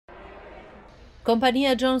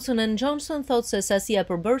Kompania Johnson & Johnson thot se sasia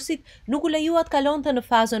përbërësit nuk u lejuat kalonte në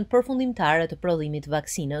fazën përfundimtare të prodhimit të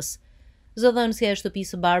vaksinës. Zëdhënësja e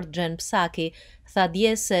shtëpisë së bardhë Jen Psaki tha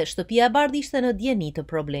dje se shtëpia e bardhë ishte në dieni të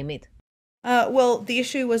problemit. The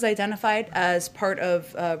issue was identified as part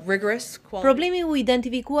of rigorous quality. Problemi u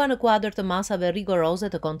identifikua në kuadër të masave rigoroze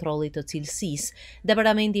të kontrollit të cilësisë.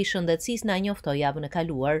 Departamenti i Shëndetësisë na njoftoi javën e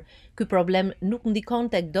kaluar. Ky problem nuk ndikon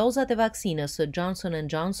tek dozat e vaksinës së Johnson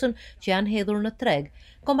 & Johnson që janë hedhur në treg.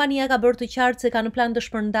 Kompania ka bërë të qartë se ka në plan të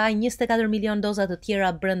shpërndajë 24 milion doza të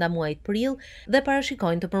tjera brenda muajit prill dhe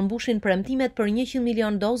parashikojnë të përmbushin premtimet për 100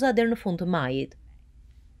 milion doza deri në fund të majit.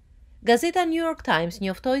 Gazeta New York Times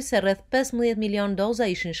njoftoi se rreth 15 milion doza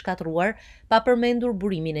ishin shkatruar pa përmendur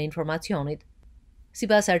burimin e informacionit.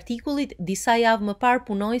 Sipas artikullit, disa javë më parë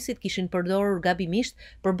punojësit kishin përdorur gabimisht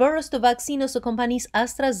përbërës të vaksinës së kompanisë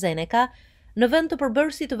AstraZeneca në vend të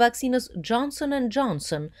përbërësit të vaksinës Johnson &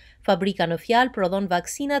 Johnson. Fabrika në fjalë prodhon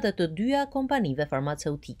vaksinat e të dyja kompanive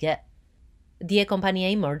farmaceutike. Dje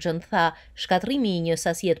kompania Emergent tha, shkatrimi i një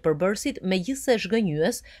sasie të përbërësit megjithse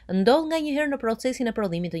zhgënjyes ndodh nganjëherë në procesin e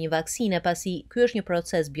prodhimit të një vaksine, pasi ky është një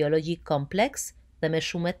proces biologjik kompleks dhe me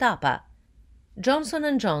shumë etapa. Johnson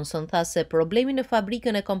 & Johnson tha se problemi në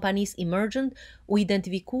fabrikën e kompanisë Emergent u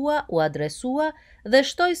identifikua, u adresua dhe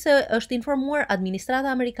shtoi se është informuar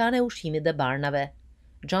administrata amerikane e ushqimit dhe barnave.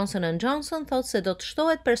 Johnson & Johnson thot se do të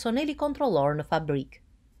shtohet personeli kontrollor në fabrikë.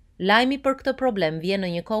 Lajmi për këtë problem vjen në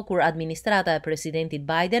një kohë kur administrata e presidentit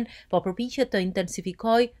Biden po përpiqet të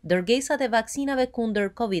intensifikojë dërgesat e vaksinave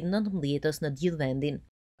kundër COVID-19 në gjithë vendin.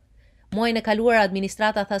 Muajin e kaluar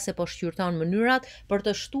administrata tha se po shqyrton mënyrat për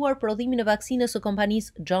të shtuar prodhimin e vaksinës së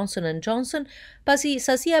kompanisë Johnson & Johnson, pasi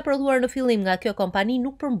sasia e prodhuar në fillim nga kjo kompani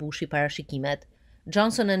nuk përmbushi parashikimet.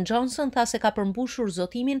 Johnson & Johnson tha se ka përmbushur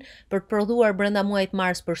zotimin për të prodhuar brenda muajit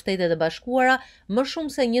mars për Shtetet e Bashkuara më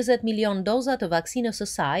shumë se 20 milion doza të vaksinës së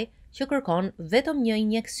saj, që kërkon vetëm një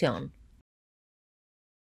injeksion.